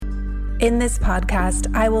In this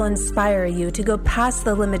podcast, I will inspire you to go past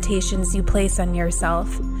the limitations you place on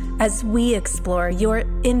yourself as we explore your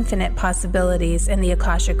infinite possibilities in the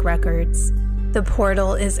Akashic Records. The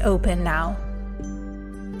portal is open now.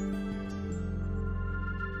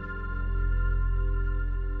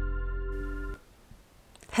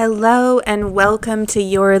 Hello and welcome to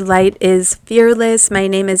Your Light is Fearless. My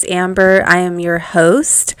name is Amber. I am your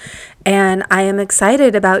host and I am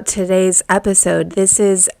excited about today's episode. This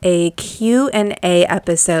is a Q&A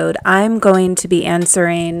episode. I'm going to be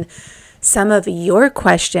answering some of your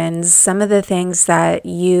questions, some of the things that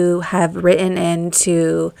you have written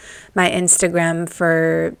into my Instagram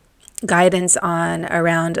for guidance on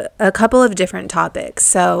around a couple of different topics.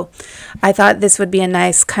 So I thought this would be a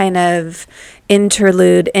nice kind of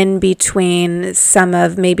interlude in between some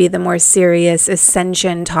of maybe the more serious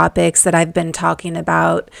ascension topics that I've been talking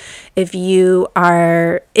about. If you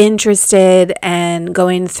are interested and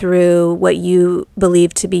going through what you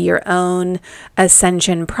believe to be your own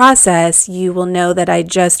ascension process, you will know that I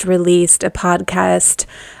just released a podcast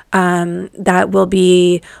that will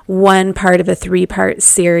be one part of a 3-part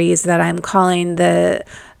series that I'm calling the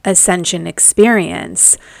Ascension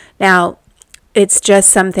Experience. Now, it's just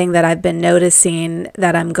something that I've been noticing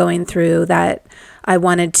that I'm going through that I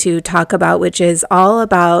wanted to talk about, which is all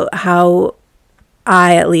about how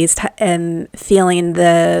I at least am feeling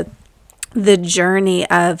the journey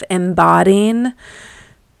of embodying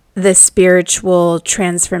the spiritual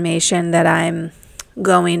transformation that I'm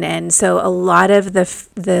going in. So a lot of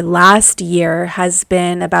the last year has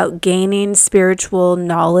been about gaining spiritual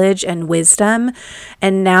knowledge and wisdom,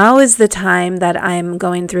 and now is the time that I'm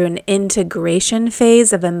going through an integration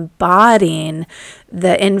phase of embodying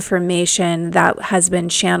the information that has been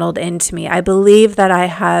channeled into me. I believe that I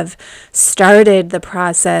have started the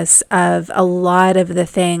process of a lot of the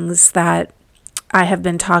things that I have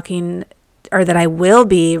been talking or that I will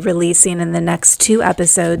be releasing in the next 2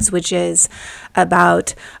 episodes, which is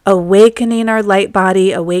about awakening our light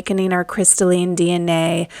body, awakening our crystalline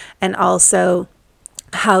DNA, and also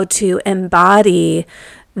how to embody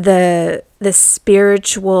the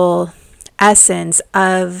spiritual essence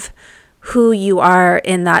of who you are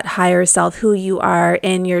in that higher self, who you are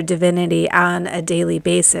in your divinity on a daily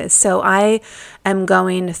basis. So I am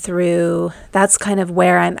going through, that's kind of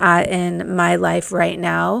where I'm at in my life right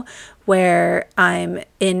now, where I'm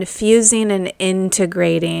infusing and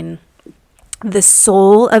integrating the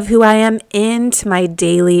soul of who I am into my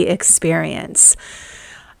daily experience.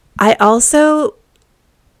 I also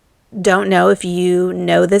don't know if you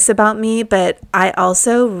know this about me, but I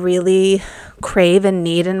also really crave and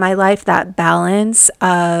need in my life that balance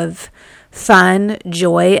of fun,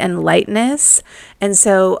 joy, and lightness. And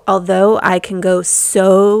so although I can go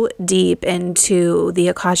so deep into the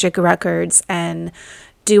Akashic Records and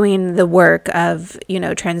doing the work of,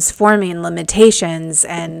 transforming limitations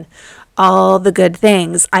and all the good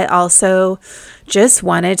things, I also just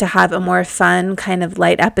wanted to have a more fun kind of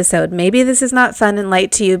light episode. Maybe this is not fun and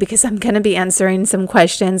light to you because I'm going to be answering some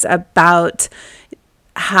questions about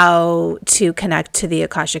how to connect to the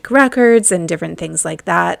Akashic Records and different things like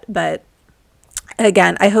that. But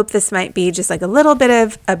again, I hope this might be just like a little bit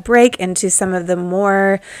of a break into some of the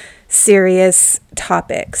more serious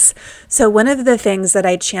topics. So one of the things that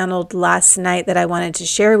I channeled last night that I wanted to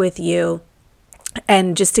share with you,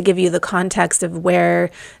 and just to give you the context of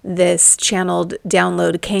where this channeled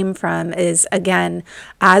download came from, is again,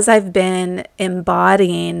 as I've been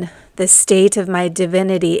embodying the state of my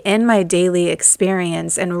divinity in my daily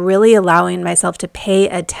experience and really allowing myself to pay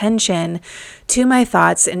attention to my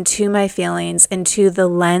thoughts and to my feelings and to the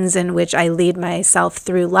lens in which I lead myself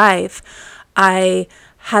through life, I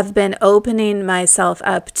have been opening myself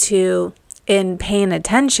up to, in paying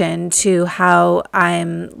attention to how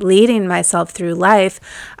I'm leading myself through life,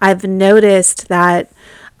 I've noticed that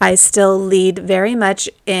I still lead very much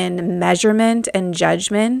in measurement and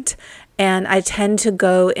judgment, and I tend to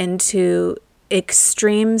go into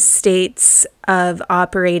extreme states of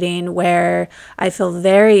operating where I feel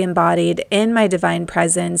very embodied in my divine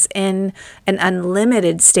presence, in an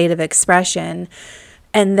unlimited state of expression.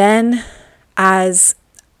 And then as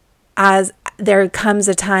there comes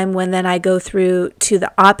a time when then I go through to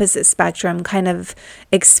the opposite spectrum, kind of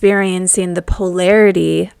experiencing the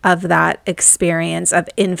polarity of that experience of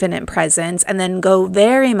infinite presence, and then go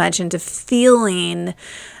very much into feeling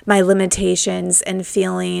my limitations and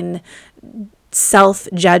feeling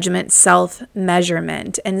self-judgment,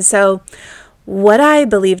 self-measurement. And so what I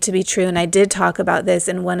believe to be true, and I did talk about this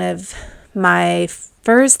in one of my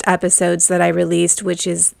first episodes that I released, which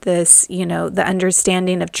is this, the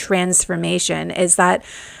understanding of transformation, is that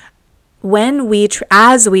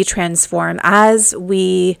as we transform, as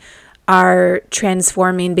we are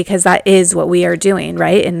transforming, because that is what we are doing,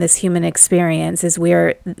 right? In this human experience, is we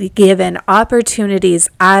are given opportunities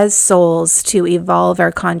as souls to evolve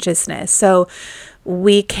our consciousness. So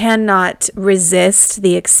we cannot resist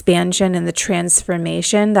the expansion and the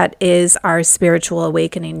transformation that is our spiritual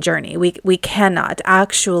awakening journey. We cannot.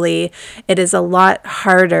 Actually, it is a lot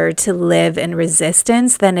harder to live in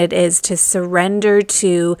resistance than it is to surrender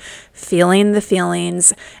to feeling the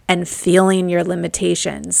feelings and feeling your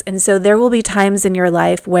limitations. And so there will be times in your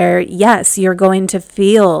life where, yes, you're going to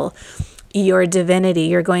feel your divinity.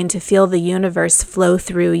 You're going to feel the universe flow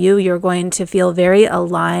through you. You're going to feel very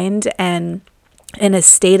aligned and in a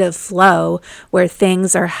state of flow where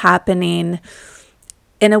things are happening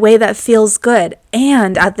in a way that feels good.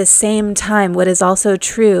 And at the same time, what is also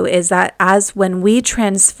true is that when we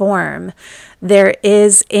transform, there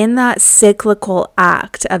is, in that cyclical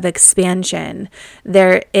act of expansion,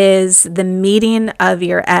 there is the meeting of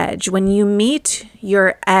your edge. When you meet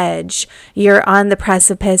your edge, you're on the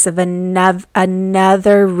precipice of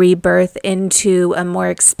another rebirth into a more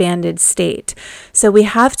expanded state. So we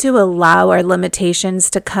have to allow our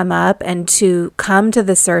limitations to come up and to come to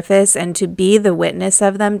the surface and to be the witness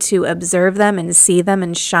of them, to observe them and see them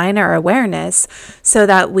and shine our awareness, so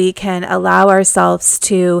that we can allow ourselves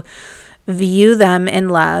to view them in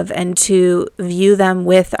love and to view them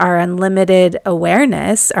with our unlimited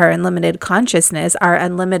awareness, our unlimited consciousness, our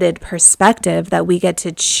unlimited perspective that we get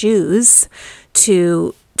to choose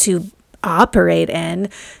to operate in,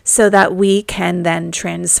 so that we can then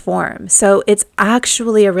transform. So it's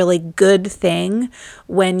actually a really good thing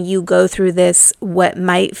when you go through this, what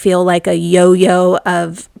might feel like a yo-yo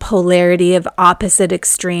of polarity, of opposite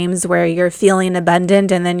extremes, where you're feeling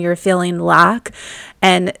abundant and then you're feeling lack.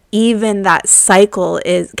 And even that cycle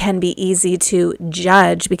can be easy to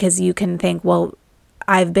judge, because you can think, well,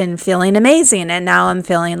 I've been feeling amazing and now I'm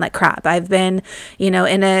feeling like crap. I've been, in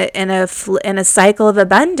a cycle of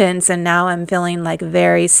abundance and now I'm feeling like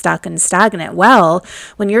very stuck and stagnant. Well,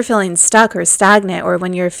 when you're feeling stuck or stagnant, or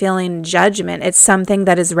when you're feeling judgment, it's something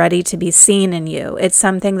that is ready to be seen in you. It's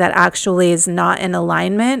something that actually is not in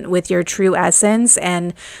alignment with your true essence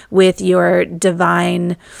and with your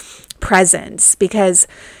divine presence, because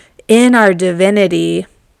in our divinity,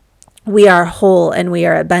 we are whole and we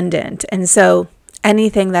are abundant. And so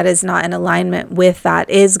anything that is not in alignment with that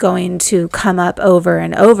is going to come up over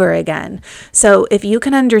and over again. So if you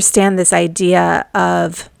can understand this idea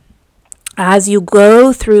of, as you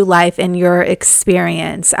go through life in your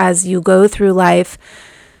experience, as you go through life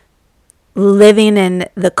living in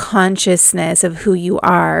the consciousness of who you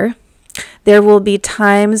are, there will be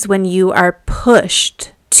times when you are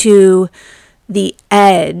pushed to the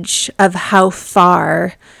edge of how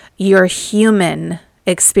far your human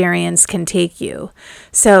experience can take you.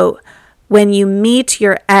 So when you meet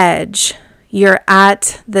your edge, you're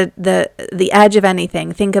at the edge of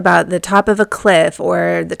anything. Think about the top of a cliff,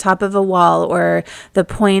 or the top of a wall, or the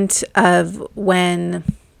point of when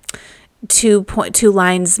two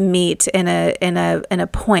lines meet in a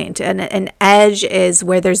point. And an edge is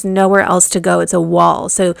where there's nowhere else to go. It's a wall.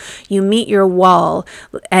 So you meet your wall,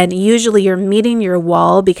 and usually you're meeting your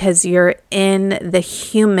wall because you're in the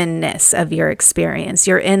humanness of your experience.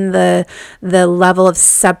 You're in the level of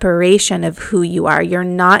separation of who you are. You're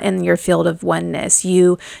not in your field of oneness.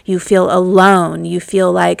 You feel alone. You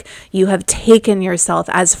feel like you have taken yourself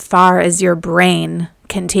as far as your brain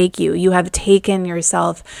can take you. You have taken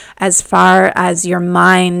yourself as far as your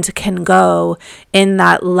mind can go in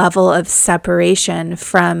that level of separation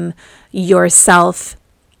from yourself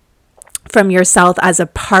as a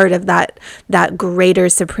part of that greater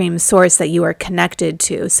supreme source that you are connected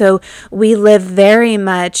to. So we live very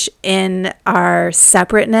much in our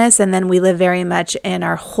separateness, and then we live very much in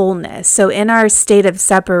our wholeness. So in our state of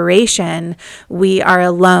separation, we are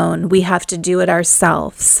alone. We have to do it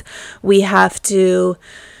ourselves. We have to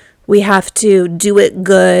do it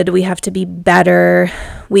good. We have to be better.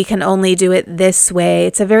 We can only do it this way.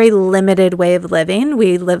 It's a very limited way of living.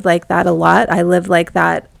 We live like that a lot. I live like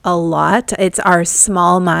that a lot. It's our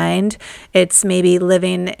small mind. It's maybe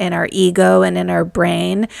living in our ego and in our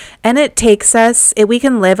brain. And it takes us, we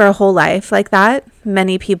can live our whole life like that.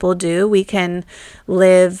 Many people do. We can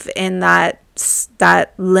live in that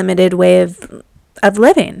limited way of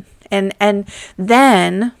living. And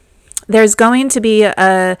then there's going to be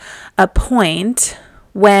a point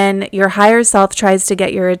when your higher self tries to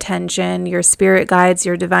get your attention, your spirit guides,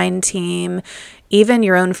 your divine team, even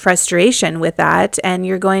your own frustration with that. And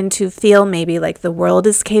you're going to feel maybe like the world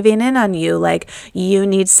is caving in on you, like you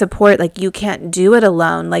need support, like you can't do it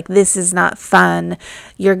alone, like this is not fun.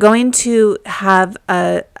 You're going to have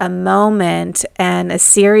a moment and a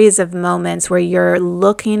series of moments where you're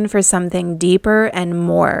looking for something deeper and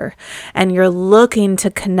more. And you're looking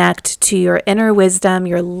to connect to your inner wisdom.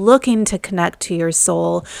 You're looking to connect to your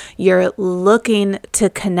soul. You're looking to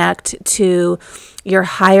connect to your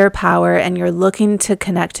higher power, and you're looking to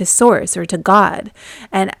connect to source or to God.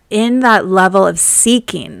 And in that level of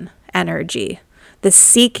seeking energy, the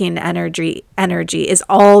seeking energy is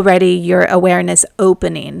already your awareness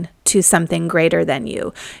opening to something greater than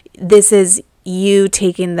you. This is you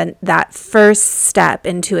taking that first step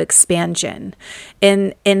into expansion.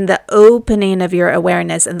 In the opening of your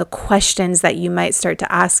awareness and the questions that you might start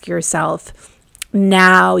to ask yourself,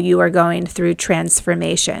 now you are going through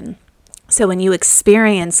transformation. So when you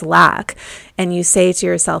experience lack and you say to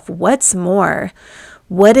yourself, what's more?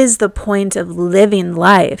 What is the point of living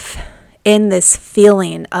life in this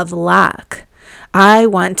feeling of lack? I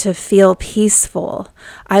want to feel peaceful.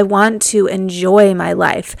 I want to enjoy my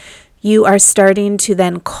life. You are starting to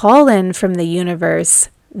then call in from the universe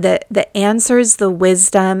the answers, the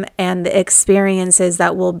wisdom, and the experiences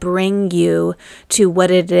that will bring you to what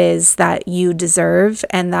it is that you deserve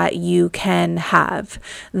and that you can have.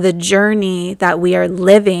 The journey that we are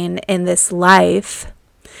living in this life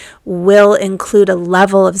will include a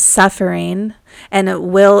level of suffering, and it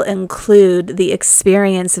will include the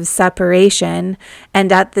experience of separation.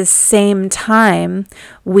 And at the same time,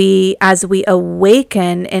 as we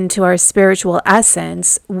awaken into our spiritual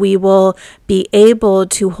essence, we will be able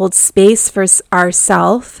to hold space for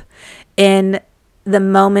ourselves in the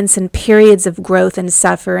moments and periods of growth and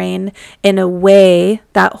suffering in a way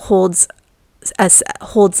that holds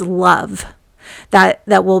love.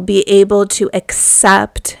 That will be able to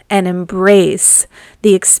accept and embrace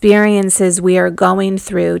the experiences we are going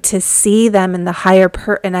through, to see them in a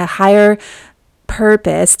higher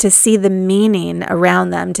purpose, to see the meaning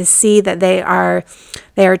around them, to see that they are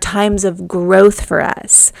times of growth for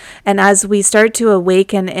us. And as we start to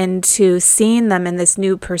awaken into seeing them in this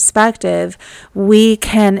new perspective, we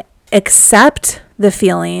can accept the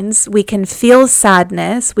feelings, we can feel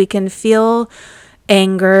sadness, we can feel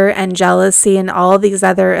anger and jealousy and all these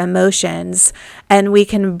other emotions, and we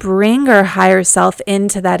can bring our higher self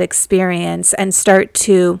into that experience and start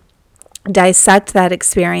to dissect that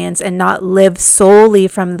experience and not live solely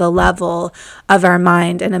from the level of our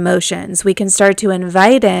mind and emotions. We can start to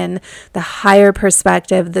invite in the higher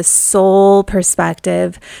perspective, the soul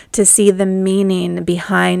perspective, to see the meaning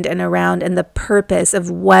behind and around and the purpose of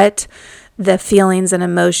what the feelings and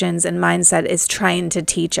emotions and mindset is trying to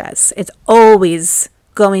teach us. It's always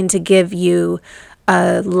going to give you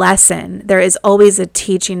a lesson. There is always a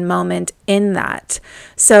teaching moment in that.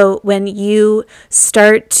 So when you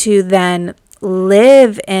start to then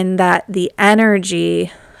live in the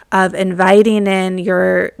energy of inviting in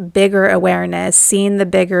your bigger awareness, seeing the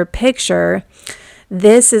bigger picture,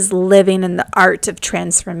 this is living in the art of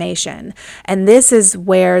transformation. And this is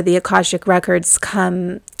where the Akashic Records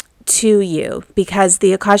come to you, because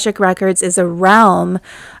the Akashic Records is a realm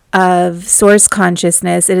of source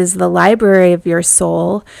consciousness. It is the library of your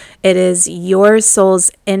soul. It is your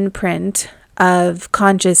soul's imprint of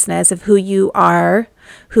consciousness, of who you are,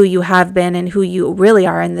 who you have been, and who you really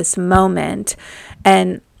are in this moment.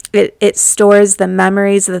 And it stores the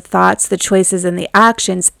memories, the thoughts, the choices, and the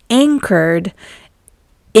actions anchored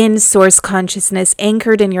in source consciousness,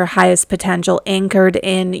 anchored in your highest potential, anchored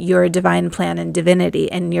in your divine plan and divinity,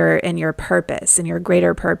 and your purpose and your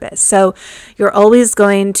greater purpose. So you're always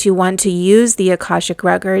going to want to use the Akashic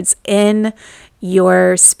Records in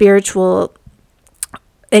your spiritual,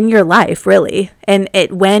 in your life, really. And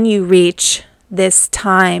when you reach this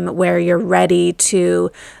time where you're ready to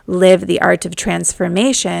live the art of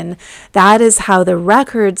transformation, that is how the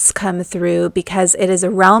records come through, because it is a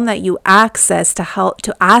realm that you access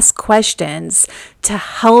to ask questions to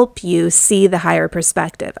help you see the higher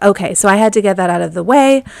perspective. Okay, so I had to get that out of the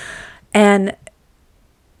way, and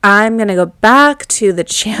I'm going to go back to the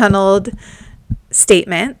channeled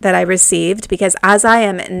statement that I received, because as I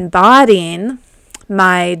am embodying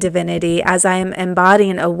my divinity, as I am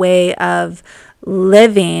embodying a way of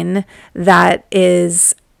living that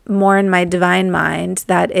is more in my divine mind,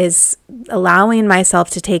 that is allowing myself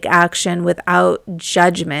to take action without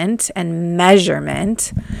judgment and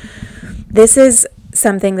measurement, this is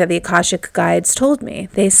something that the Akashic Guides told me.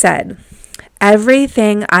 They said,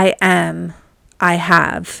 everything I am, I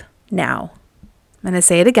have now. I'm going to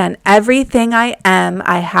say it again. Everything I am,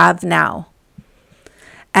 I have now.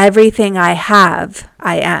 Everything I have,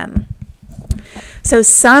 I am. So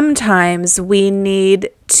sometimes we need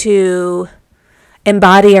to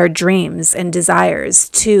embody our dreams and desires,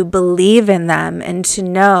 to believe in them, and to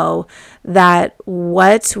know that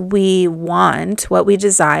what we want, what we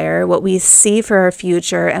desire, what we see for our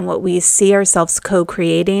future, and what we see ourselves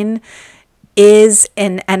co-creating is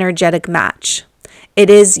an energetic match.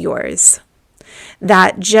 It is yours.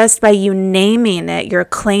 That just by you naming it, you're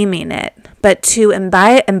claiming it. But to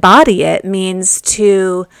embody it means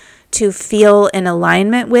to feel in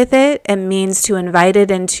alignment with it. It means to invite it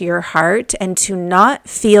into your heart and to not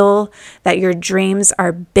feel that your dreams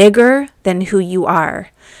are bigger than who you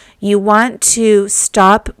are. You want to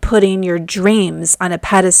stop putting your dreams on a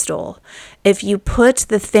pedestal. If you put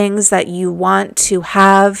the things that you want to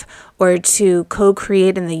have or to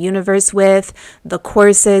co-create in the universe with, the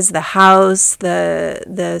courses, the house,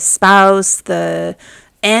 the spouse,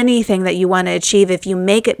 anything that you want to achieve, if you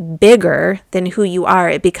make it bigger than who you are,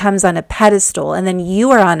 it becomes on a pedestal, and then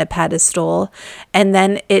you are on a pedestal, and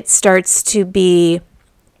then it starts to be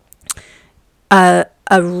a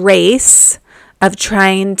race of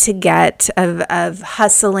trying to get, of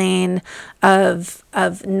hustling, of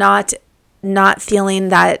not feeling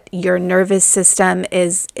that your nervous system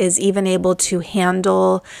is even able to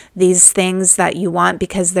handle these things that you want,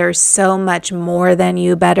 because there's so much more than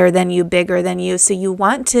you, better than you, bigger than you. So you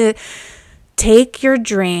want to take your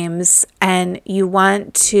dreams and you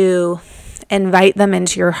want to invite them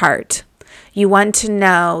into your heart. You want to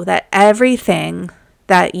know that everything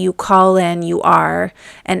that you call in, you are,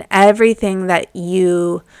 and everything that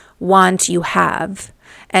you want, you have.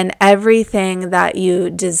 And everything that you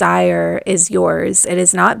desire is yours. It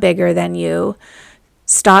is not bigger than you.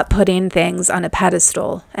 Stop putting things on a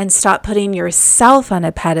pedestal, and stop putting yourself on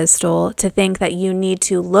a pedestal to think that you need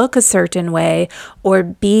to look a certain way or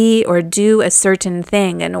be or do a certain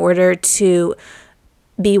thing in order to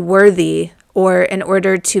be worthy or in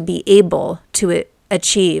order to be able to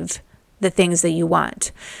achieve the things that you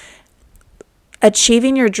want.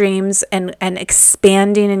 Achieving your dreams and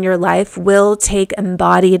expanding in your life will take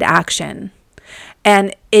embodied action.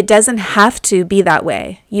 And it doesn't have to be that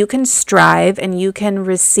way. You can strive and you can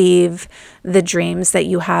receive the dreams that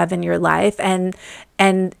you have in your life. And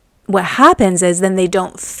what happens is then they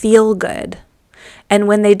don't feel good. And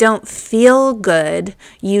when they don't feel good,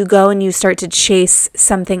 you go and you start to chase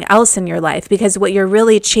something else in your life, because what you're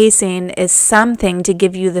really chasing is something to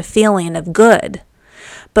give you the feeling of good.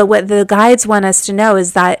 But what the guides want us to know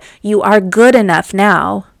is that you are good enough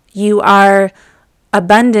now. You are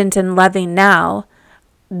abundant and loving now.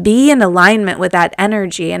 Be in alignment with that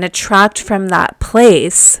energy and attract from that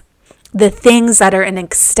place the things that are an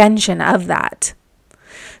extension of that.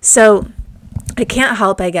 So I can't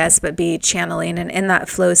help, I guess, but be channeling and in that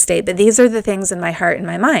flow state. But these are the things in my heart and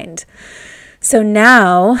my mind. So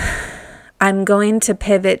now I'm going to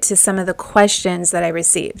pivot to some of the questions that I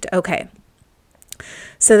received. Okay.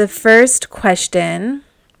 So the first question,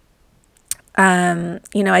 I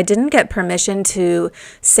didn't get permission to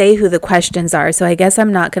say who the questions are. So I guess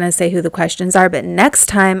I'm not going to say who the questions are. But next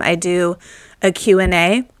time I do a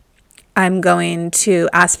Q&A, I'm going to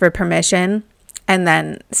ask for permission and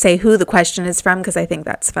then say who the question is from, because I think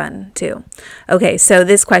that's fun too. Okay, so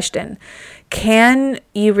this question: can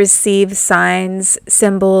you receive signs,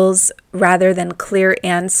 symbols, rather than clear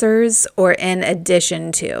answers, or in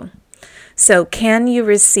addition to? So can you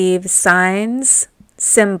receive signs,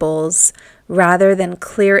 symbols, rather than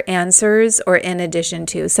clear answers, or in addition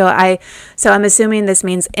to? So I'm assuming this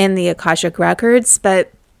means in the Akashic records,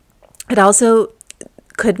 but it also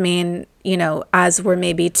could mean, as we're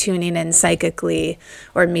maybe tuning in psychically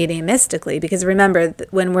or mediumistically, because remember,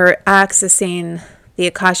 when we're accessing the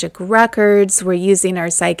Akashic records, we're using our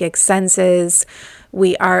psychic senses.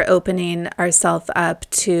 We are opening ourselves up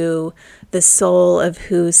to the soul of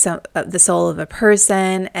the soul of a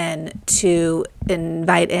person, and to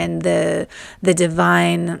invite in the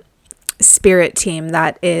divine spirit team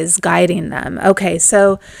that is guiding them. Okay,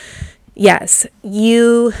 so yes,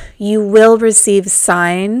 you will receive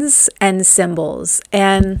signs and symbols,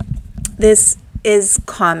 and this is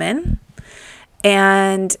common,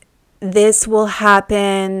 and this will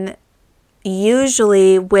happen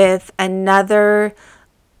usually with another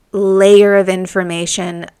layer of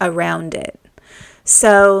information around it.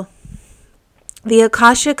 So the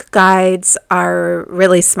Akashic guides are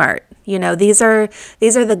really smart. These are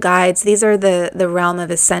the guides. These are the realm of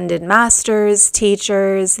ascended masters,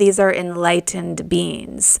 teachers. These are enlightened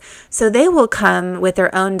beings. So they will come with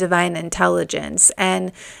their own divine intelligence,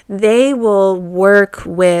 and they will work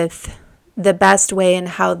with the best way in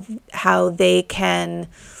how they can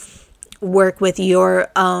work with your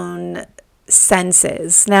own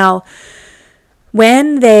senses. Now,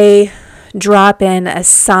 when they drop in a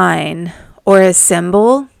sign or a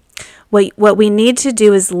symbol, what we need to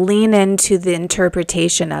do is lean into the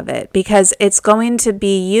interpretation of it, because it's going to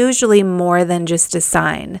be usually more than just a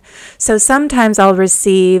sign. So sometimes I'll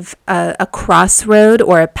receive a crossroad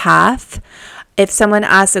or a path. If someone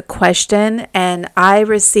asks a question and I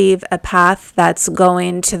receive a path that's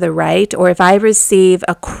going to the right, or if I receive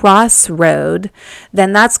a crossroad,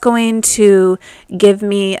 then that's going to give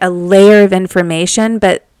me a layer of information,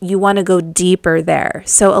 but you want to go deeper there.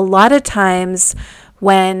 So a lot of times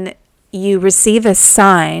when you receive a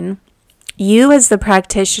sign, you as the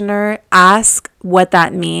practitioner ask what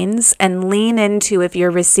that means and lean into if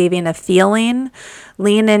you're receiving a feeling,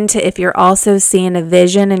 lean into if you're also seeing a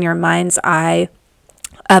vision in your mind's eye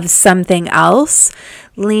of something else,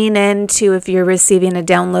 lean into if you're receiving a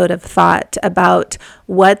download of thought about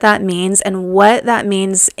what that means and what that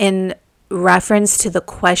means in reference to the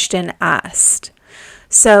question asked.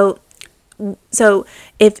 So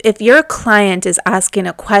if your client is asking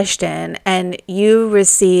a question and you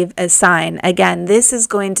receive a sign, again, this is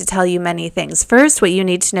going to tell you many things. First, what you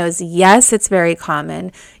need to know is, yes, it's very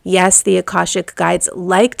common. Yes, the Akashic guides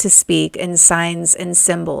like to speak in signs and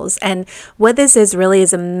symbols. And what this is really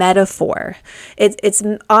is a metaphor. It's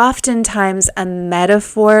oftentimes a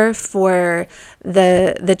metaphor for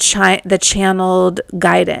the channeled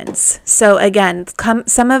guidance. So again,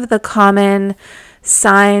 some of the common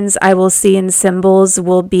signs I will see in symbols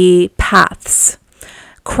will be paths,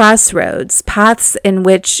 crossroads, paths in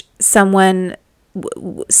which someone,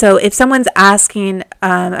 so if someone's asking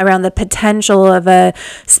around the potential of a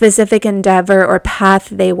specific endeavor or path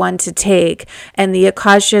they want to take, and the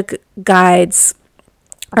Akashic guides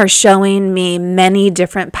are showing me many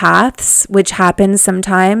different paths, which happens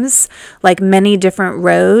sometimes, like many different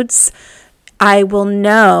roads, I will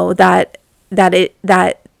know that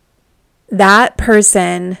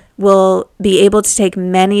person will be able to take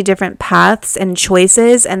many different paths and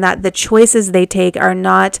choices, and that the choices they take are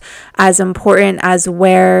not as important as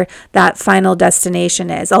where that final destination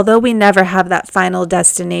is. Although we never have that final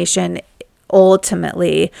destination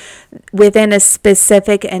ultimately within a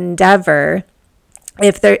specific endeavor,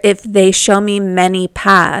 if they show me many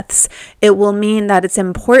paths, it will mean that it's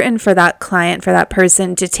important for that client, for that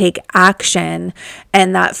person to take action,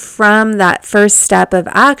 and that from that first step of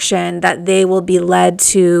action that they will be led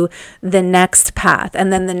to the next path,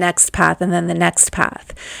 and then the next path, and then the next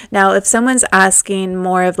path. Now, if someone's asking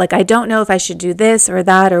more of like, I don't know if I should do this or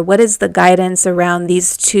that, or what is the guidance around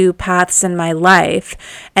these two paths in my life,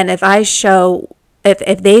 and if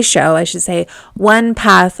they show, I should say, one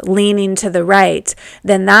path leaning to the right,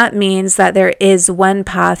 then that means that there is one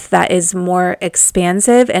path that is more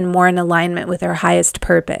expansive and more in alignment with our highest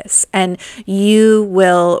purpose. And you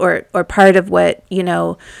will, or part of what,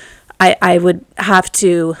 I would have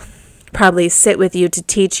to probably sit with you to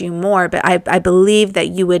teach you more, but I believe that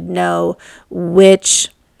you would know which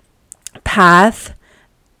path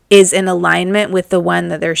is in alignment with the one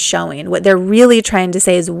that they're showing. What they're really trying to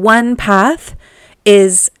say is one path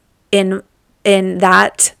is in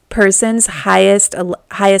that person's highest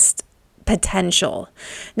potential.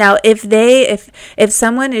 Now, if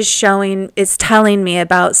someone is telling me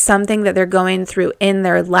about something that they're going through in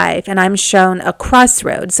their life, and I'm shown a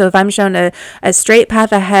crossroad, so if I'm shown a straight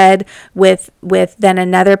path ahead with then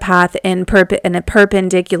another path in a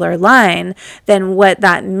perpendicular line, then what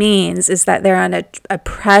that means is that they're on a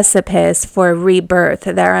precipice for rebirth.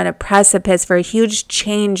 They're on a precipice for a huge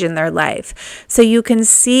change in their life. So you can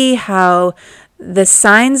see how the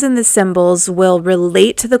signs and the symbols will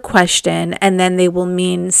relate to the question, and then they will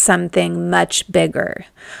mean something much bigger.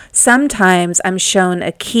 Sometimes I'm shown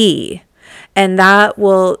a key, and that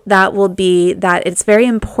will be that it's very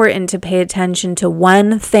important to pay attention to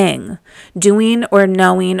one thing, doing or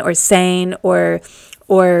knowing or saying or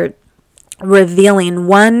revealing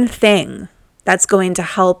one thing that's going to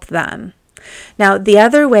help them. Now, the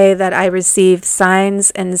other way that I receive signs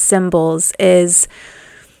and symbols is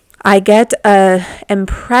I get an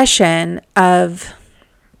impression of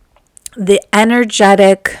the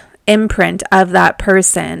energetic imprint of that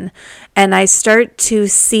person, and I start to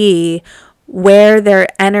see where their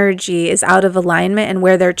energy is out of alignment and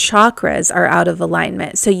where their chakras are out of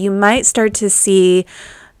alignment. So you might start to see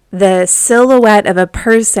the silhouette of a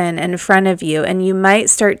person in front of you, and you might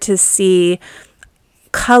start to see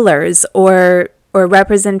colors or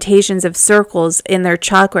representations of circles in their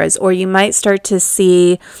chakras, or you might start to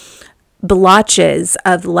see blotches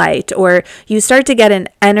of light, or you start to get an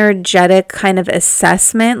energetic kind of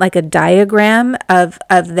assessment, like a diagram of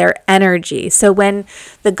their energy. So when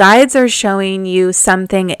the guides are showing you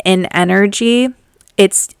something in energy,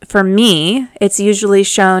 for me, it's usually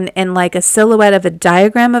shown in like a silhouette of a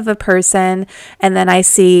diagram of a person, and then I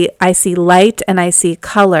see light and I see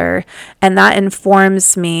color, and that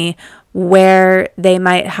informs me where they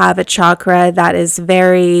might have a chakra that is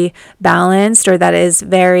very balanced or that is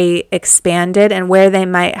very expanded, and where they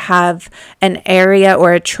might have an area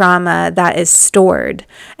or a trauma that is stored.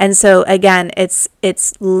 And so again, it's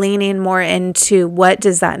leaning more into, what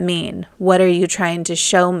does that mean? What are you trying to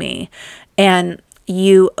show me? And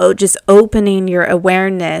you just opening your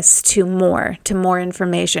awareness to more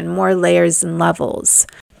information, more layers and levels.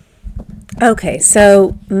 Okay,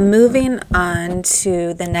 so moving on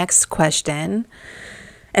to the next question.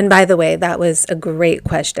 And by the way, that was a great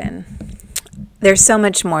question. There's so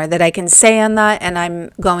much more that I can say on that, and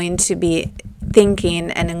I'm going to be thinking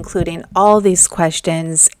and including all these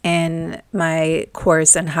questions in my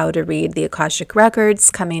course on how to read the Akashic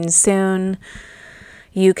Records, coming soon.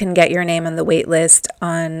 You can get your name on the wait list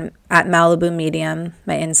at Malibu Medium,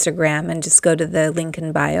 my Instagram, and just go to the link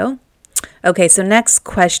in bio. Okay, so next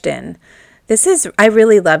question. I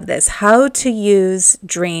really love this. How to use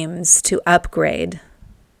dreams to upgrade.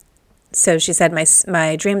 So she said,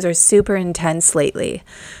 my dreams are super intense lately.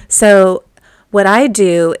 So what I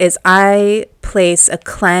do is I place a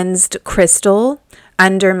cleansed crystal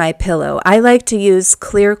under my pillow. I like to use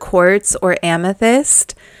clear quartz or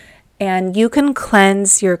amethyst. And you can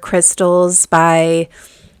cleanse your crystals by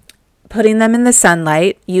putting them in the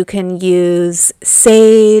sunlight. You can use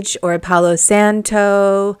sage or Palo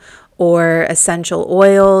Santo or essential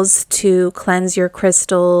oils to cleanse your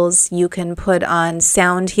crystals. You can put on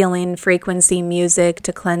sound healing frequency music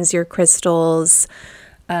to cleanse your crystals.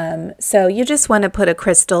 So you just want to put a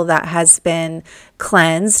crystal that has been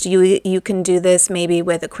cleansed. You can do this maybe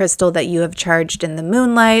with a crystal that you have charged in the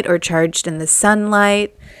moonlight or charged in the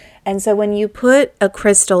sunlight. And so when you put a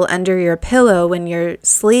crystal under your pillow when you're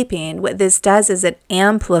sleeping, what this does is it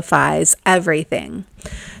amplifies everything.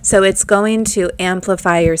 So it's going to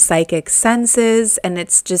amplify your psychic senses, and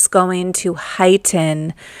it's just going to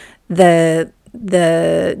heighten the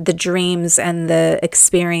dreams and the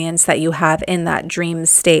experience that you have in that dream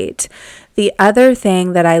state. The other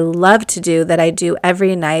thing that I love to do, that I do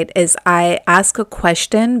every night, is I ask a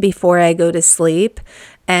question before I go to sleep.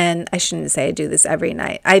 And I shouldn't say I do this every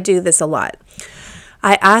night. I do this a lot.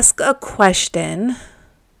 I ask a question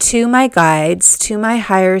to my guides, to my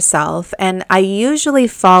higher self, and I usually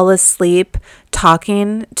fall asleep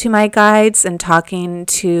talking to my guides and talking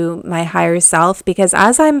to my higher self, because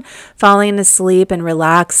as I'm falling asleep and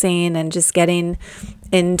relaxing and just getting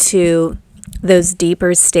into those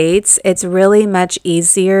deeper states, it's really much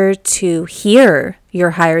easier to hear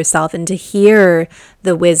your higher self and to hear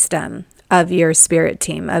the wisdom of your spirit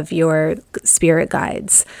team, of your spirit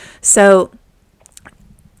guides. So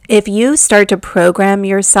if you start to program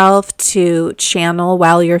yourself to channel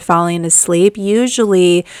while you're falling asleep,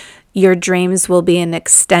 usually your dreams will be an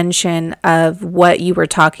extension of what you were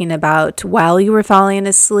talking about while you were falling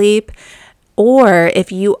asleep. Or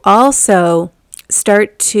if you also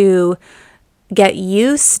start to get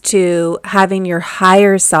used to having your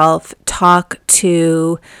higher self talk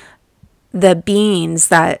to the beings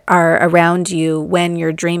that are around you when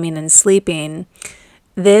you're dreaming and sleeping,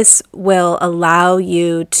 this will allow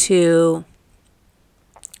you to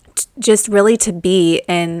just really to be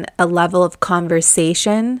in a level of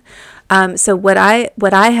conversation. So what I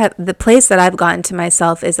have, the place that I've gotten to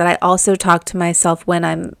myself is that I also talk to myself when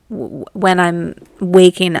I'm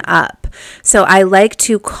waking up. So I like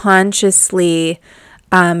to consciously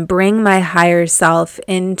bring my higher self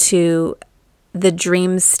into the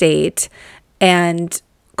dream state and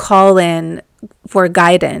call in for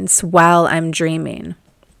guidance while I'm dreaming.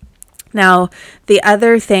 Now, the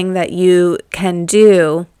other thing that you can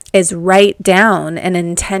do is write down an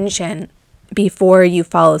intention before you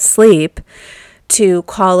fall asleep to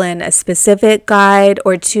call in a specific guide,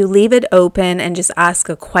 or to leave it open and just ask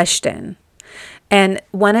a question. And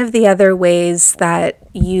one of the other ways that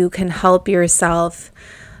you can help yourself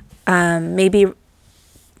maybe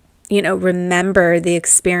remember the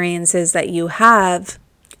experiences that you have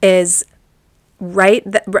is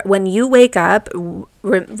when you wake up,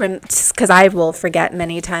 because I will forget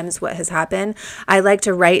many times what has happened, I like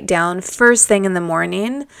to write down first thing in the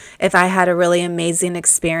morning. If I had a really amazing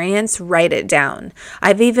experience, write it down.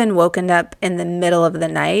 I've even woken up in the middle of the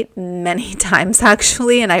night many times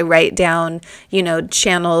actually, and I write down,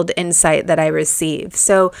 channeled insight that I receive.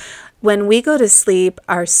 So when we go to sleep,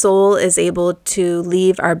 our soul is able to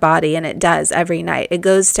leave our body, and it does every night. It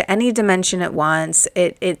goes to any dimension it wants.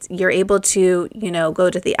 You're able to, go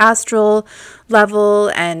to the astral level,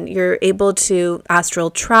 and you're able to astral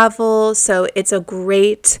travel. So it's a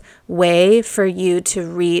great way for you to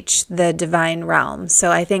reach the divine realm.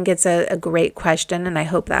 So I think it's a great question, and I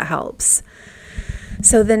hope that helps.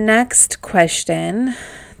 So the next question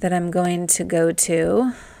that I'm going to go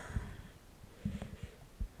to,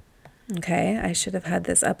 okay, I should have had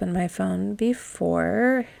this up on my phone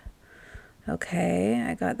before. Okay,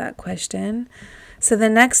 I got that question. So the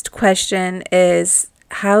next question is,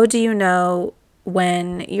 how do you know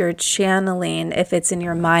when you're channeling, if it's in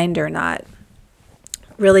your mind or not?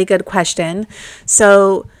 Really good question.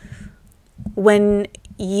 So when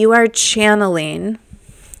you are channeling,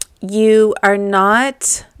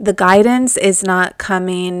 the guidance is not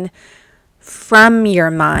coming from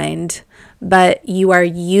your mind, but you are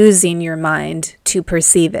using your mind to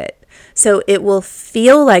perceive it. So it will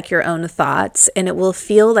feel like your own thoughts, and it will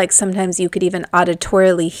feel like sometimes you could even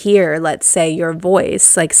auditorily hear, let's say, your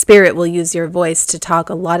voice. Like spirit will use your voice to talk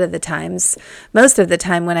a lot of the times. Most of the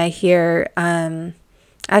time when I hear,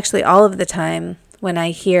 actually all of the time when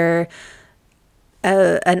I hear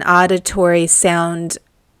an auditory sound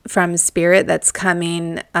from spirit that's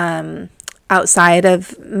coming outside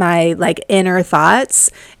of my inner thoughts,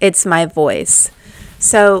 it's my voice.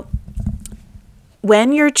 So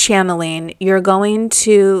when you're channeling, you're going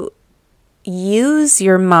to use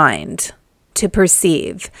your mind to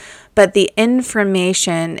perceive, but the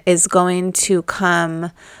information is going to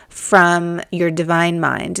come from your divine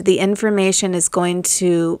mind. The information is going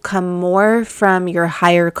to come more from your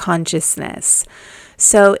higher consciousness.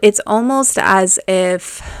 So it's almost as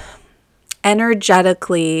if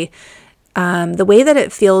energetically, the way that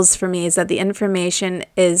it feels for me is that the information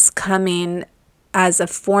is coming as a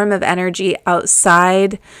form of energy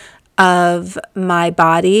outside of my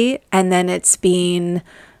body, and then it's being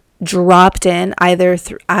dropped in either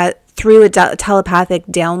through a telepathic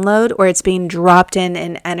download, or it's being dropped in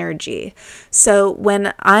energy. So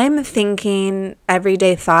when I'm thinking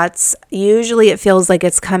everyday thoughts, usually it feels like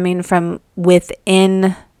it's coming from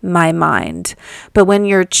within my mind. But when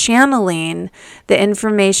you're channeling, the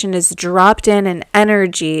information is dropped in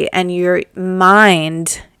energy, and your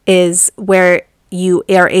mind is where you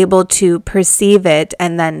are able to perceive it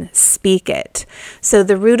and then speak it. So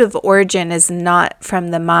the root of origin is not from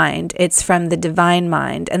the mind, it's from the divine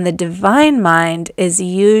mind. And the divine mind is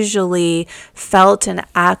usually felt and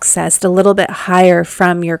accessed a little bit higher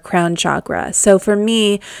from your crown chakra. So for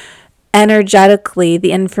me, energetically,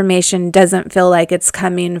 the information doesn't feel like it's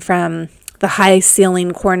coming from the high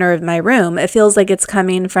ceiling corner of my room. It feels like it's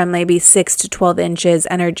coming from maybe 6 to 12 inches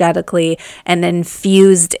energetically and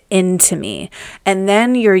infused into me. And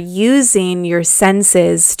then you're using your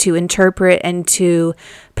senses to interpret and to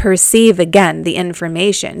perceive again the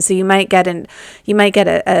information. So you might get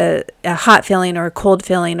a hot feeling or a cold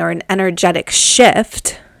feeling or an energetic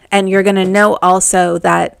shift, and you're going to know also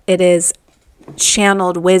that it is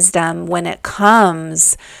channeled wisdom when it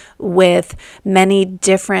comes with many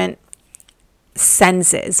different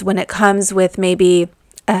senses, when it comes with maybe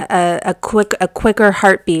a quicker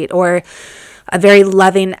heartbeat or a very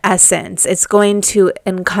loving essence. It's going to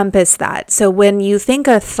encompass that. So when you think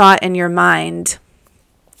a thought in your mind,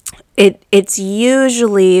 it's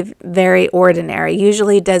usually very ordinary,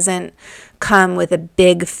 usually doesn't come with a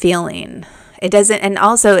big feeling. It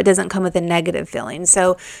doesn't come with a negative feeling.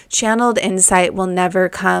 So channeled insight will never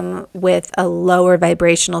come with a lower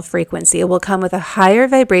vibrational frequency. It will come with a higher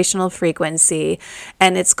vibrational frequency,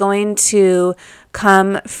 and it's going to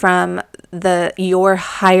come from your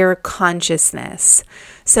higher consciousness.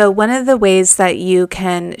 So one of the ways that you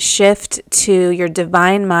can shift to your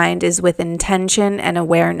divine mind is with intention and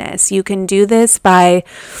awareness. You can do this by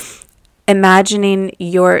imagining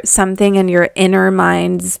something in your inner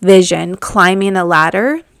mind's vision, climbing a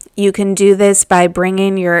ladder. You can do this by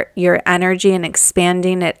bringing your energy and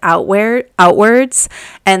expanding it outwards.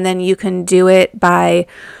 And then you can do it by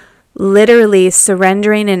literally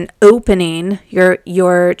surrendering and opening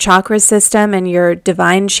your chakra system and your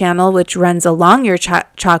divine channel, which runs along your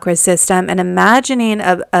chakra system, and imagining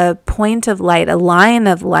a point of light, a line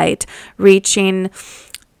of light reaching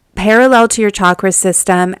parallel to your chakra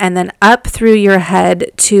system, and then up through your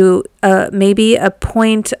head to maybe a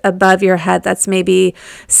point above your head that's maybe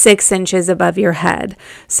 6 inches above your head.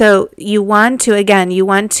 So you want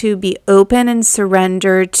to be open and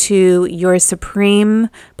surrender to your supreme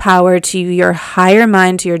power, to your higher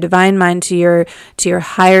mind, to your divine mind, to your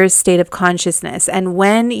higher state of consciousness. And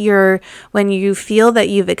when you feel that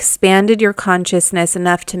you've expanded your consciousness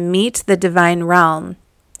enough to meet the divine realm,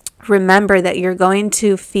 remember that you're going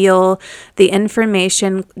to feel the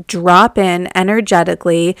information drop in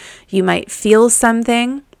energetically. You might feel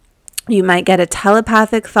something. You might get a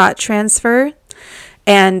telepathic thought transfer.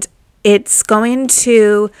 And it's going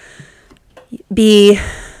to be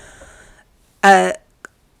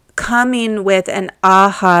coming with an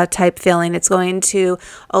aha type feeling. It's going to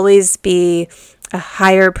always be a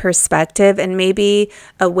higher perspective and maybe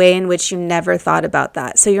a way in which you never thought about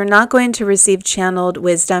that. So you're not going to receive channeled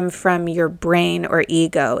wisdom from your brain or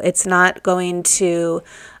ego. It's not going to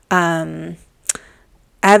ever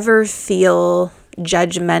feel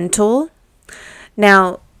judgmental.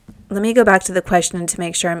 Now, let me go back to the question to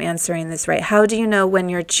make sure I'm answering this right. How do you know when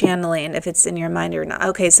you're channeling, if it's in your mind or not?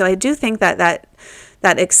 Okay, so I do think that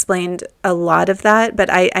explained a lot of that, but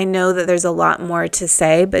I know that there's a lot more to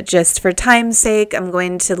say, but just for time's sake, I'm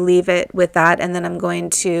going to leave it with that, and then I'm going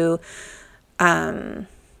to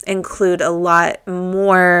include a lot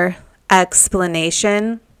more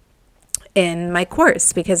explanation in my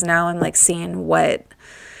course, because now I'm like seeing what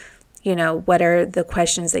are the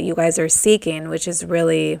questions that you guys are seeking, which is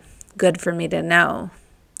really good for me to know.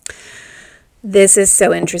 This is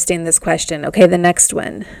so interesting, this question. Okay, the next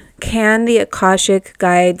one. Can the Akashic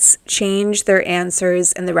guides change their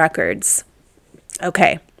answers in the records?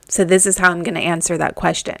 Okay, so this is how I'm going to answer that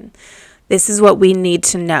question. This is what we need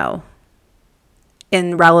to know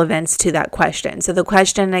in relevance to that question. So the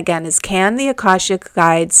question again is, can the Akashic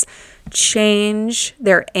guides change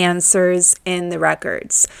their answers in the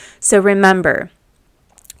records? So remember,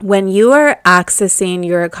 when you are accessing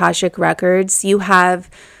your Akashic records, you have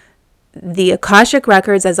the Akashic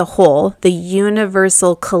records as a whole, the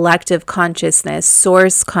universal collective consciousness,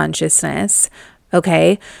 source consciousness.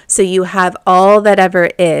 Okay, so you have all that ever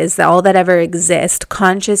is, all that ever exists,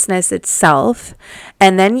 consciousness itself,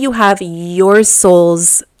 and then you have your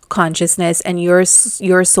soul's consciousness and your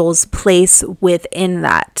soul's place within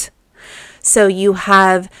that. So you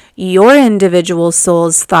have your individual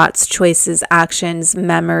soul's thoughts, choices, actions,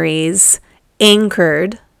 memories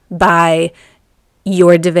anchored by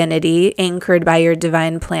your divinity, anchored by your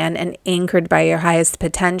divine plan, and anchored by your highest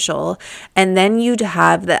potential. And then you'd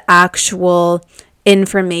have the actual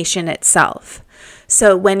information itself.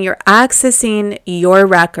 So when you're accessing your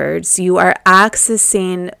records, you are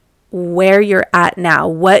accessing where you're at now,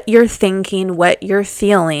 what you're thinking, what you're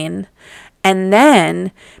feeling. And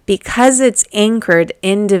then because it's anchored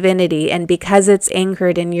in divinity and because it's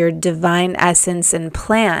anchored in your divine essence and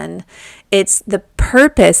plan, it's the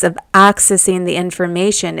purpose of accessing the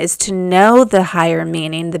information is to know the higher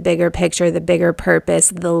meaning, the bigger picture, the bigger purpose,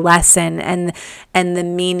 the lesson, and the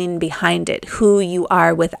meaning behind it, who you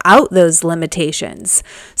are without those limitations.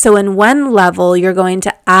 So in one level, you're going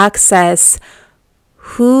to access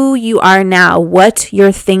who you are now, what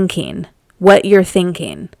you're thinking.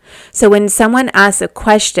 So when someone asks a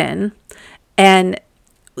question, and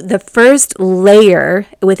the first layer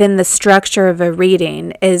within the structure of a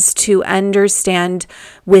reading is to understand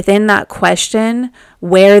within that question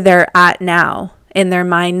where they're at now in their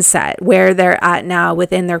mindset, where they're at now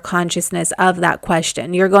within their consciousness of that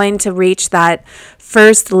question. You're going to reach that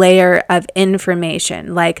first layer of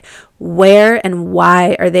information, like where and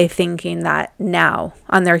why are they thinking that now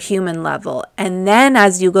on their human level. And then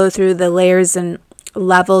as you go through the layers and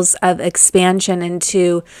levels of expansion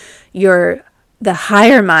into the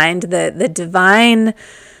higher mind, the divine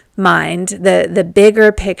mind, the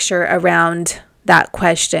bigger picture around that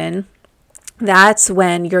question, that's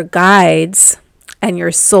when your guides and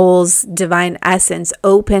your soul's divine essence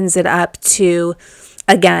opens it up to,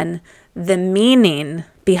 again, the meaning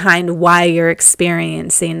behind why you're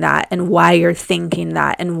experiencing that and why you're thinking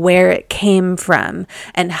that and where it came from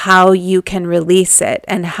and how you can release it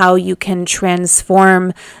and how you can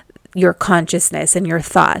transform your consciousness and your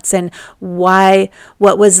thoughts and what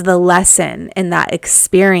was the lesson in that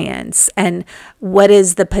experience and what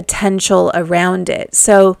is the potential around it.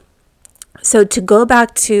 So to go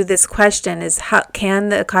back to this question is, how can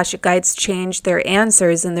the Akashic guides change their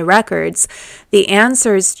answers in the records? The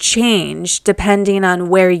answers change depending on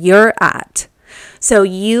where you're at. So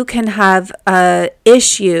you can have a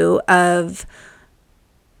issue of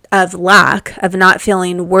lack, of not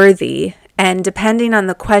feeling worthy, And depending on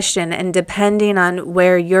the question and depending on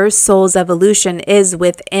where your soul's evolution is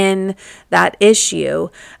within that issue,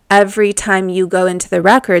 every time you go into the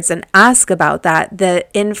records and ask about that, the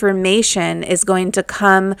information is going to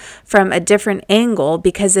come from a different angle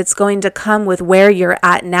because it's going to come with where you're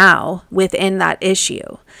at now within that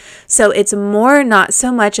issue. So it's more not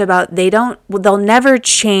so much about they'll never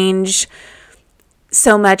change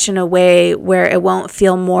so much in a way where it won't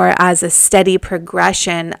feel more as a steady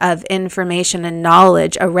progression of information and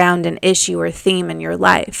knowledge around an issue or theme in your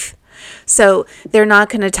life. So they're not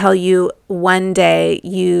going to tell you one day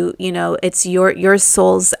you know it's your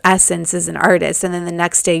soul's essence is an artist, and then the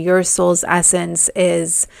next day your soul's essence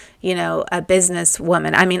is, you know, a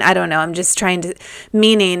businesswoman. I mean, I don't know. I'm just trying to,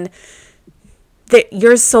 meaning that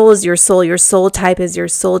your soul is your soul type is your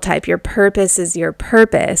soul type, your purpose is your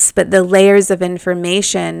purpose, but the layers of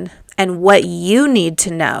information and what you need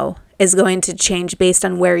to know is going to change based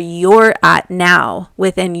on where you're at now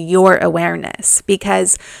within your awareness,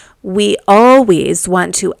 because we always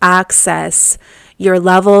want to access your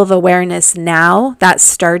level of awareness now, that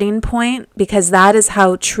starting point, because that is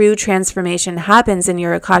how true transformation happens in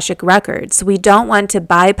your Akashic records. We don't want to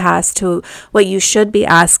bypass to what you should be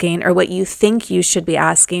asking or what you think you should be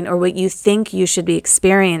asking or what you think you should be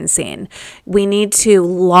experiencing. We need to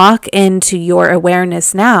lock into your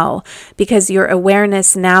awareness now, because your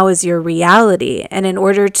awareness now is your reality. And in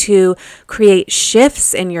order to create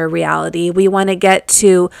shifts in your reality, we want to get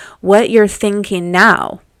to what you're thinking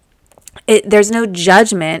now. There's no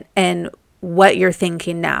judgment in what you're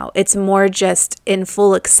thinking now. It's more just in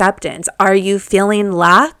full acceptance. Are you feeling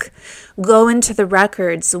lack? Go into the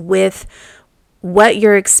records with what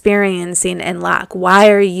you're experiencing in lack. Why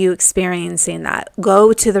are you experiencing that?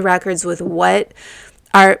 Go to the records with what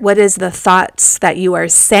is the thoughts that you are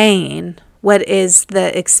saying? What is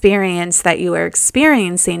the experience that you are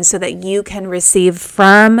experiencing, so that you can receive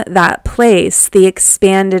from that place the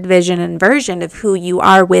expanded vision and version of who you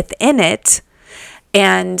are within it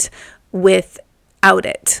and without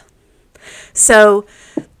it. So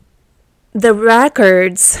the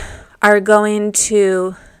records are going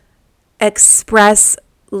to express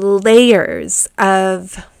layers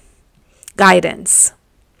of guidance,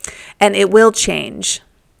 and it will change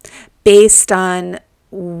based on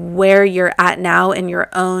where you're at now in your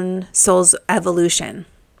own soul's evolution.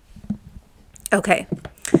 Okay.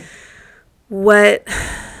 What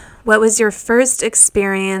was your first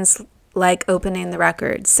experience like opening the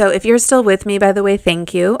records? So if you're still with me, by the way,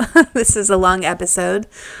 thank you. This is a long episode.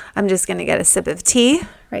 I'm just going to get a sip of tea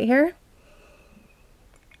right here.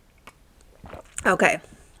 Okay.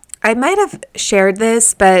 I might have shared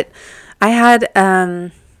this, but I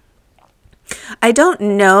had I don't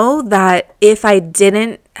know that if I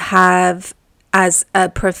didn't have as a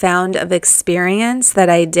profound of experience that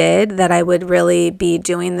I did, that I would really be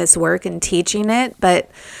doing this work and teaching it.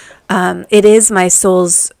 But it is my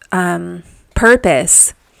soul's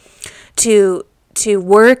purpose to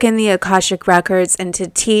work in the Akashic records and to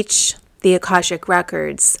teach the Akashic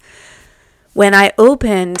records. When I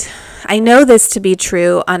opened, I know this to be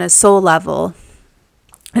true on a soul level,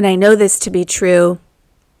 and I know this to be true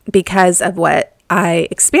because of what I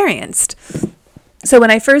experienced. So when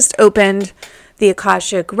I first opened the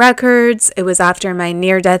Akashic records, it was after my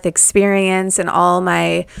near-death experience, and all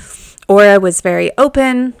my aura was very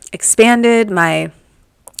open, expanded. My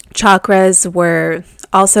chakras were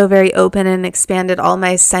also very open and expanded. All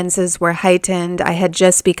my senses were heightened. I had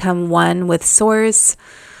just become one with Source.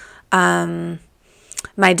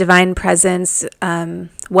 My divine presence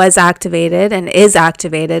was activated and is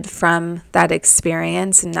activated from that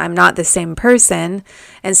experience, and I'm not the same person.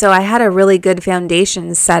 And so I had a really good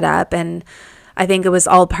foundation set up, and I think it was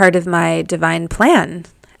all part of my divine plan.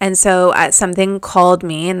 And so something called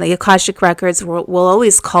me, and the Akashic records will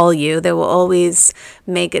always call you. They will always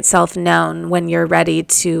make itself known when you're ready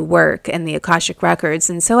to work in the Akashic records.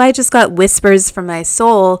 And so I just got whispers from my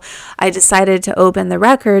soul. I decided to open the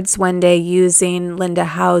records one day using Linda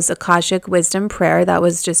Howe's Akashic Wisdom Prayer. That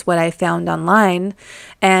was just what I found online.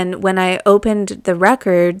 And when I opened the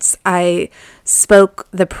records, I spoke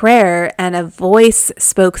the prayer, and a voice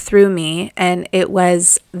spoke through me. And it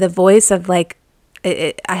was the voice of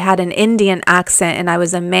I had an Indian accent, and I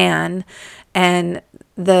was a man, and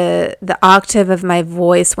the octave of my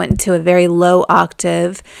voice went to a very low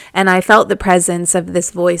octave, and I felt the presence of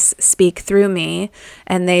this voice speak through me.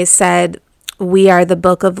 And they said, "We are the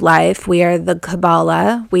book of life. We are the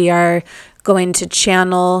Kabbalah. We are going to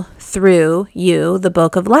channel through you the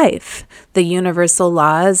book of life, the universal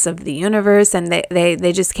laws of the universe." And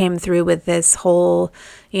they just came through with this whole,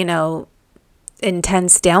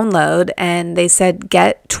 intense download, and they said,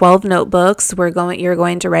 get 12 notebooks. You're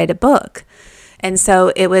going to write a book. And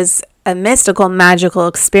so it was a mystical, magical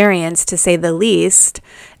experience, to say the least.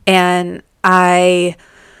 And I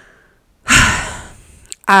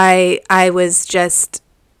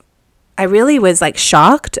really was like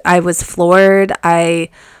shocked. I was floored. A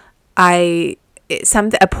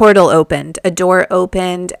portal opened, a door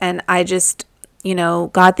opened, and I just,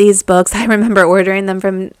 got these books. I remember ordering them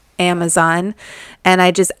from Amazon, and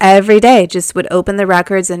I just every day just would open the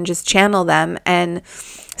records and just channel them. And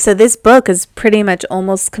so this book is pretty much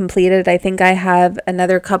almost completed. I think I have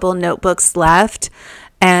another couple notebooks left.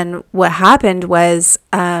 And what happened was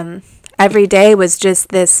every day was just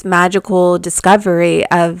this magical discovery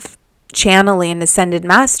of channeling ascended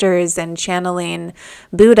masters and channeling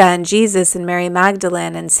Buddha and Jesus and Mary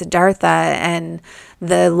Magdalene and Siddhartha and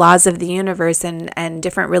the laws of the universe and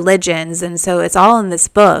different religions. And so it's all in this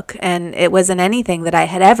book, and it wasn't anything that I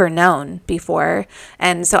had ever known before.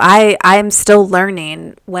 And so I'm still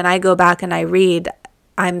learning. When I go back and I read,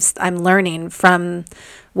 I'm learning from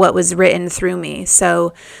what was written through me.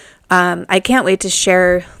 So I can't wait to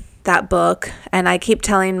share that book, and I keep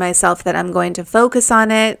telling myself that I'm going to focus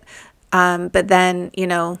on it. But then,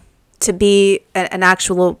 to be an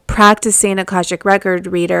actual practicing Akashic record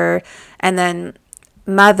reader, and then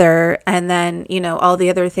mother, and then, all the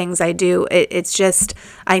other things I do, it's just,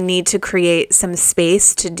 I need to create some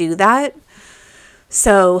space to do that.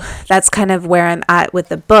 So that's kind of where I'm at with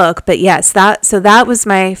the book. But yes, that was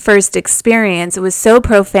my first experience. It was so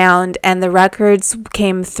profound, and the records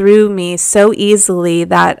came through me so easily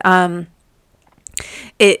that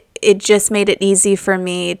it just made it easy for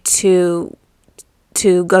me to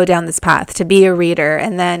go down this path, to be a reader.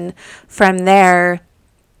 And then from there,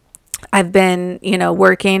 I've been,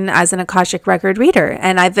 working as an Akashic record reader,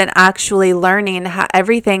 and I've been actually learning how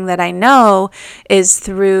everything that I know is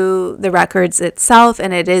through the records itself,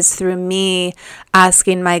 and it is through me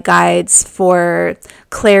asking my guides for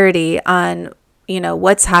clarity on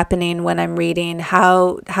what's happening when I'm reading.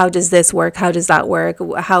 How does this work? How does that work?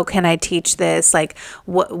 How can I teach this? Like,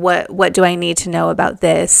 what do I need to know about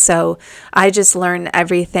this? So I just learn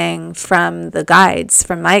everything from the guides,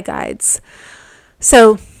 from my guides.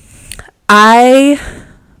 So I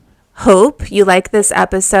hope you like this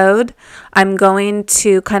episode. I'm going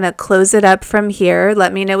to kind of close it up from here.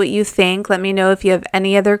 Let me know what you think. Let me know if you have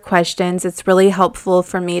any other questions. It's really helpful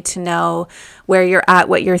for me to know where you're at,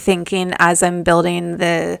 what you're thinking as I'm building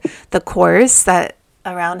the course that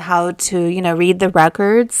around how to, read the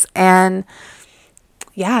records. And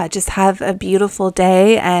yeah, just have a beautiful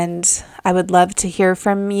day, and I would love to hear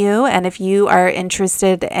from you. And if you are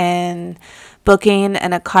interested in booking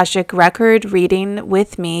an Akashic record reading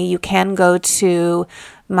with me, you can go to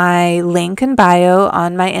my link in bio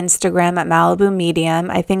on my Instagram at Malibu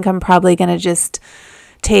Medium. I think I'm probably going to just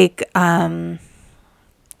take, I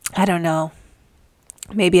don't know,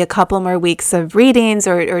 maybe a couple more weeks of readings,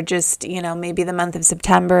 or just, maybe the month of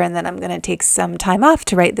September, and then I'm going to take some time off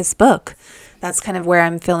to write this book. That's kind of where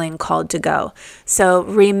I'm feeling called to go. So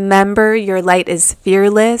remember, your light is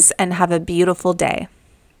fearless, and have a beautiful day.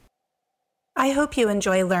 I hope you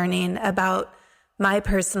enjoy learning about my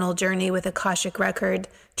personal journey with Akashic Record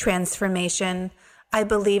transformation. I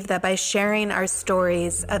believe that by sharing our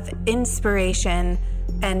stories of inspiration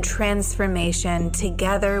and transformation,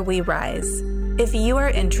 together we rise. If you are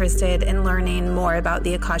interested in learning more about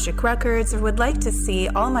the Akashic Records or would like to see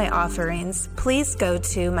all my offerings, please go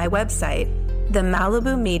to my website,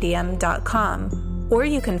 themalibumedium.com, or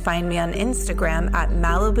you can find me on Instagram at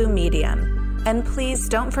Malibu Medium. And please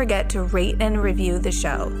don't forget to rate and review the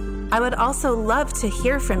show. I would also love to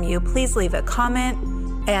hear from you. Please leave a comment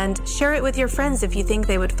and share it with your friends if you think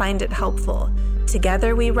they would find it helpful.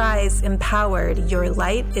 Together we rise, empowered. Your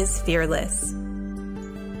light is fearless.